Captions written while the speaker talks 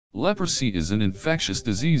Leprosy is an infectious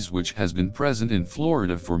disease which has been present in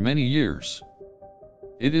Florida for many years.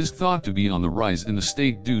 It is thought to be on the rise in the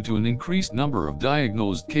state due to an increased number of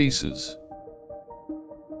diagnosed cases.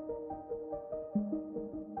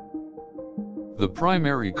 The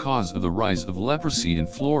primary cause of the rise of leprosy in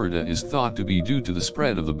Florida is thought to be due to the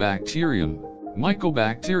spread of the bacterium,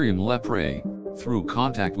 Mycobacterium leprae, through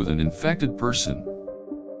contact with an infected person.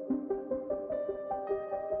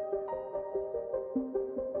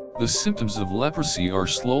 The symptoms of leprosy are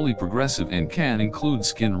slowly progressive and can include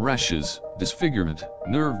skin rashes, disfigurement,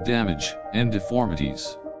 nerve damage, and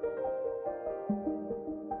deformities.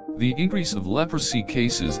 The increase of leprosy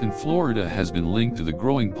cases in Florida has been linked to the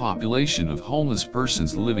growing population of homeless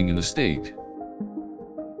persons living in the state.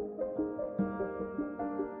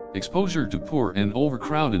 Exposure to poor and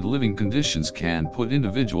overcrowded living conditions can put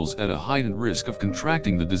individuals at a heightened risk of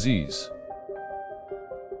contracting the disease.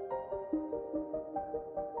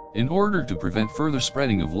 In order to prevent further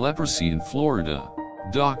spreading of leprosy in Florida,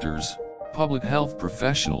 doctors, public health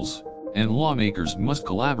professionals, and lawmakers must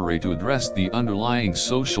collaborate to address the underlying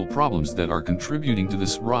social problems that are contributing to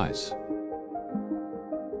this rise.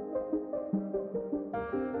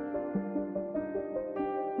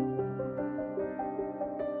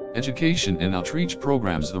 Education and outreach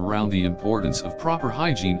programs around the importance of proper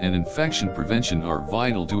hygiene and infection prevention are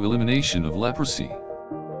vital to elimination of leprosy.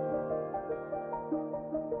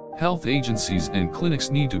 Health agencies and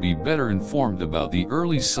clinics need to be better informed about the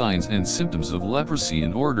early signs and symptoms of leprosy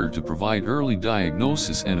in order to provide early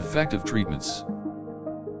diagnosis and effective treatments.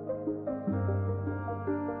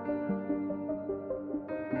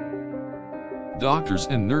 Doctors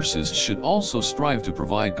and nurses should also strive to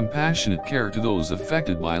provide compassionate care to those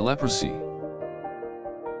affected by leprosy.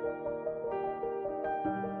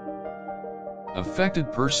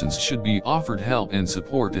 Affected persons should be offered help and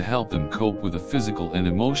support to help them cope with the physical and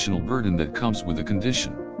emotional burden that comes with the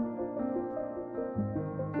condition.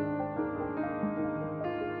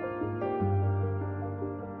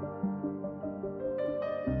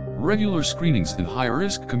 Regular screenings in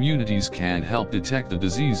high-risk communities can help detect the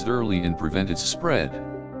disease early and prevent its spread.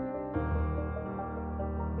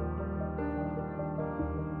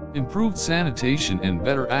 Improved sanitation and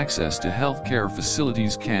better access to healthcare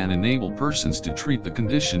facilities can enable persons to treat the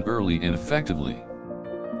condition early and effectively.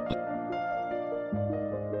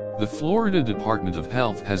 The Florida Department of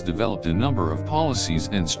Health has developed a number of policies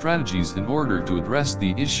and strategies in order to address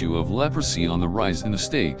the issue of leprosy on the rise in the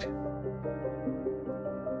state.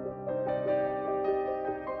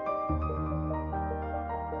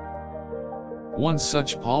 One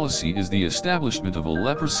such policy is the establishment of a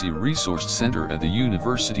leprosy resource center at the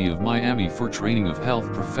University of Miami for training of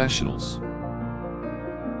health professionals.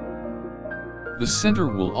 The center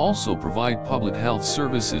will also provide public health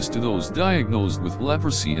services to those diagnosed with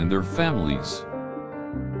leprosy and their families.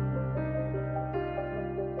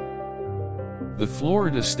 The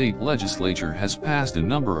Florida State Legislature has passed a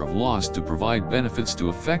number of laws to provide benefits to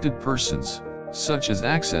affected persons, such as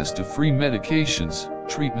access to free medications,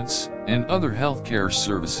 treatments, and other healthcare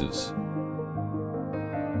services.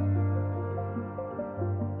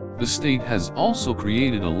 The state has also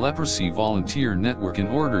created a leprosy volunteer network in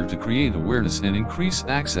order to create awareness and increase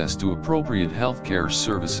access to appropriate healthcare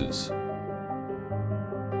services.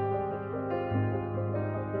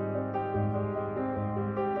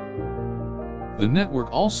 The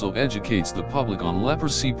network also educates the public on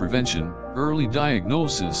leprosy prevention, early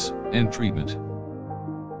diagnosis, and treatment.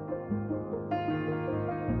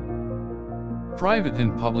 Private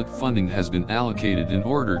and public funding has been allocated in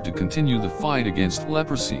order to continue the fight against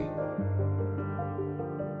leprosy.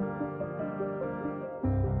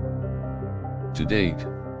 To date,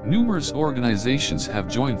 numerous organizations have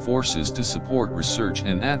joined forces to support research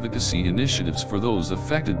and advocacy initiatives for those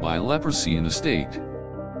affected by leprosy in the state.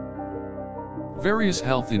 Various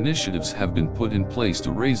health initiatives have been put in place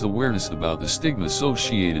to raise awareness about the stigma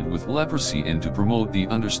associated with leprosy and to promote the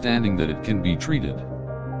understanding that it can be treated.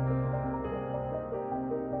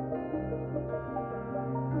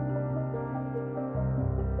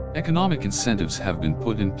 Economic incentives have been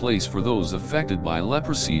put in place for those affected by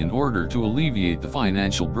leprosy in order to alleviate the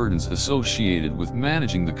financial burdens associated with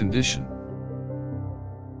managing the condition.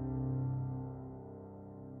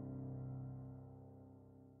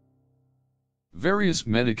 Various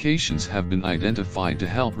medications have been identified to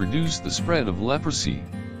help reduce the spread of leprosy,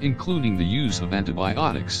 including the use of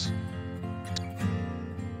antibiotics.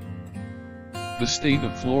 The state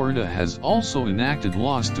of Florida has also enacted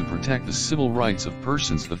laws to protect the civil rights of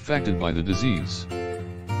persons affected by the disease.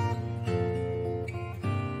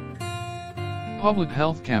 Public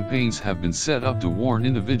health campaigns have been set up to warn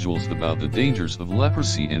individuals about the dangers of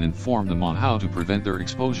leprosy and inform them on how to prevent their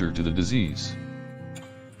exposure to the disease.